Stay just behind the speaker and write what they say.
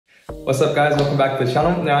What's up guys, welcome back to the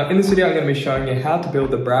channel. Now in this video I'm going to be showing you how to build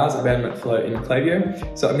the Browse Abandonment flow in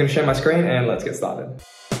Klaviyo. So I'm going to share my screen and let's get started.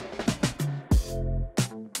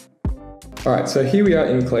 Alright, so here we are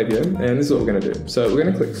in Klaviyo and this is what we're going to do. So we're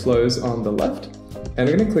going to click flows on the left and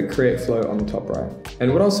we're going to click create flow on the top right.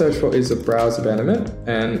 And what I'll search for is the Browse Abandonment,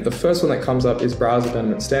 and the first one that comes up is Browse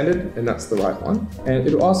Abandonment Standard, and that's the right one. And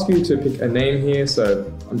it'll ask you to pick a name here,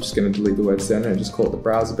 so I'm just going to delete the word standard and just call it the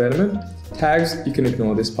Browse Abandonment. Tags, you can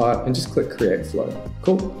ignore this part and just click create flow.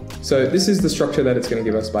 Cool. So this is the structure that it's going to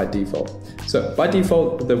give us by default. So by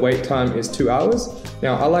default, the wait time is 2 hours.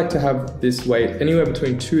 Now I like to have this wait anywhere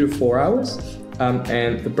between 2 to 4 hours.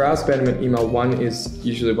 And the Browse Abandonment email 1 is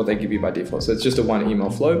usually what they give you by default. So it's just a 1 email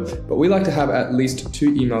flow, but we like to have at least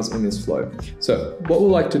 2 emails in this flow. So what we'll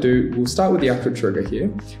like to do, we'll start with the actual trigger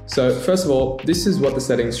here. So first of all, this is what the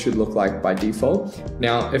settings should look like by default.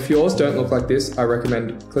 Now, if yours don't look like this, I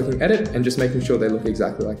recommend clicking edit and just making sure they look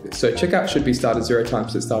exactly like this. So checkout should be started 0 times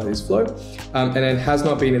at the start of this flow, and then has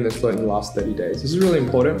not been in this flow in the last 30 days. This is really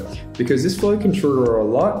important because this flow can trigger a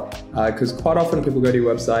lot, because quite often people go to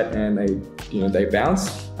your website and they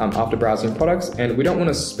bounce after browsing products, and we don't want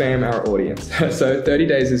to spam our audience. So 30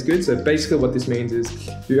 days is good. So basically what this means is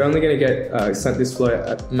you're only going to get sent this flow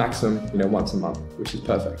at maximum once a month, which is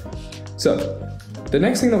perfect. So the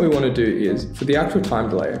next thing that we want to do is for the actual time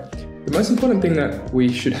delay. The most important thing that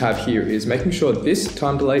we should have here is making sure this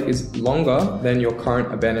time delay is longer than your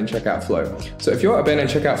current abandoned checkout flow. So if your abandoned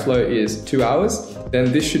checkout flow is 2 hours,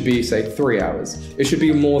 then this should be, say, 3 hours. It should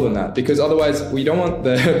be more than that, because otherwise we don't want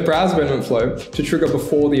the Browse Abandonment flow to trigger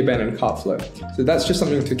before the abandoned cart flow. So that's just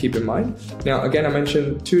something to keep in mind. Now, again, I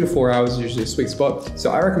mentioned 2 to 4 hours is usually a sweet spot. So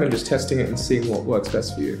I recommend just testing it and seeing what works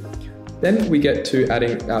best for you. Then we get to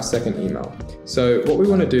adding our second email. So what we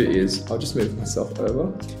want to do is, I'll just move myself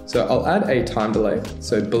over. So I'll add a time delay,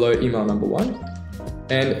 so below email number 1.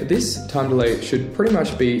 And this time delay should pretty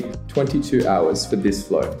much be 22 hours for this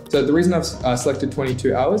flow. So the reason I've selected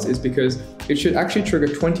 22 hours is because it should actually trigger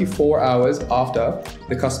 24 hours after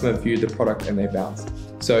the customer viewed the product and they bounced.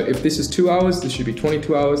 So if this is 2 hours, this should be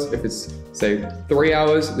 22 hours. If it's, say, 3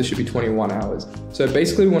 hours, this should be 21 hours. So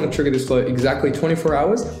basically we want to trigger this flow exactly 24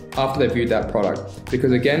 hours after they viewed that product.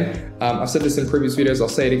 Because again, I've said this in previous videos, I'll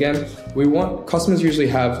say it again, customers usually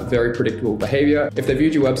have very predictable behavior. If they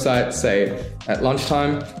viewed your website, say, at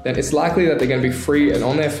lunchtime, then it's likely that they're going to be free and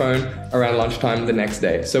on their phone around lunchtime the next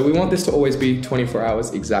day. So we want this to always be 24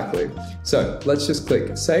 hours exactly. So let's just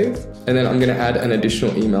click save, and then I'm going to add an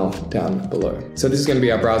additional email down below. So this is going to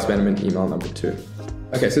be our Browse Abandonment email number 2.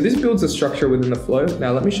 Okay, so this builds a structure within the flow.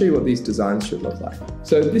 Now let me show you what these designs should look like.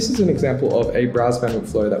 So this is an example of a Browse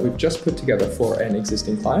Abandonment flow that we've just put together for an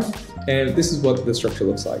existing client. And this is what the structure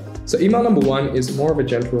looks like. So email number 1 is more of a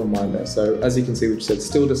gentle reminder. So as you can see, which said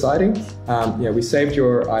still deciding, we saved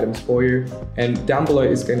your items for you. And down below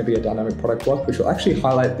is going to be a dynamic product block, which will actually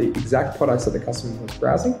highlight the exact products that the customer was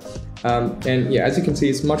browsing. As you can see,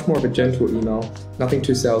 it's much more of a gentle email, nothing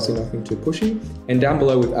too salesy, nothing too pushy. And down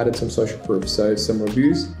below, we've added some social proof. So some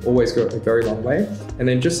reviews always go a very long way. And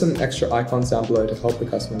then just some extra icons down below to help the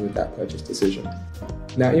customer with that purchase decision.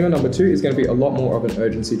 Now, email number 2 is going to be a lot more of an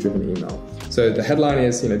urgency-driven email. So the headline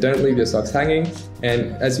is, don't leave your socks hanging.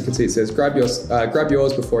 And as you can see, it says, grab yours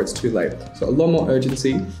before it's too late. So a lot more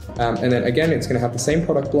urgency. And then again, it's going to have the same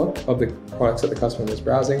product block of the products that the customer was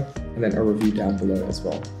browsing, and then a review down below as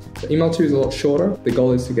well. So email 2 is a lot shorter. The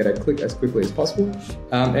goal is to get a click as quickly as possible.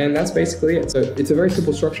 And that's basically it. So it's a very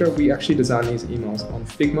simple structure. We actually design these emails on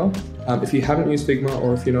Figma. If you haven't used Figma,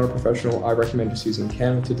 or if you're not a professional, I recommend just using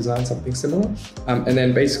Canva to design something similar. And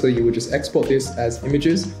then basically you would just export this as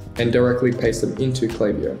images and directly paste them into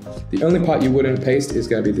Klaviyo. The only part you wouldn't paste is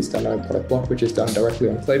going to be this dynamic product block, which is done directly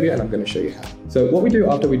on Klaviyo, and I'm going to show you how. So what we do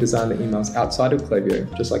after we design the emails outside of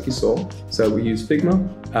Klaviyo, just like you saw, so we use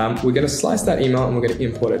Figma, we're going to slice that email and we're going to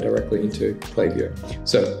import it directly into Klaviyo.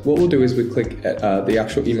 So what we'll do is we click the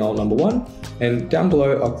actual email number 1, and down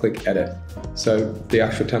below I'll click edit. So the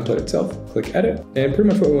actual template itself, click edit, and pretty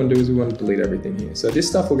much what we want to do is we want to delete everything here. So this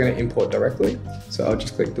stuff we're going to import directly. So I'll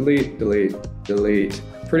just click delete, delete, delete.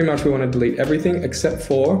 Pretty much we want to delete everything except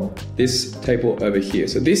for this table over here.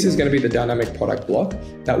 So this is going to be the dynamic product block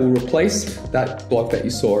that will replace that block that you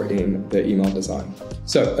saw in the email design.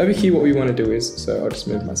 So over here, what we want to do is, so I'll just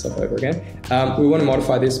move myself over again. We want to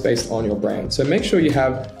modify this based on your brand. So make sure you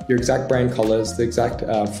have your exact brand colors, the exact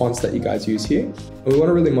fonts that you guys use here. And we want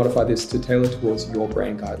to really modify this to tailor towards your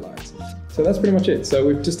brand guidelines. So that's pretty much it. So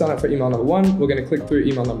we've just done it for email number 1. We're going to click through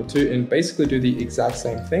email number 2 and basically do the exact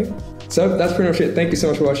same thing. So that's pretty much it. Thank you so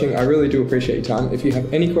much for watching. I really do appreciate your time. If you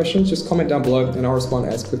have any questions, just comment down below and I'll respond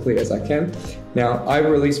as quickly as I can. Now, I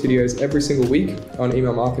release videos every single week on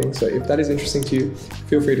email marketing. So if that is interesting to you,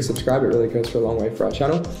 feel free to subscribe. It really goes for a long way for our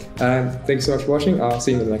channel. And thank you so much for watching. I'll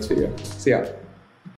see you in the next video. See ya.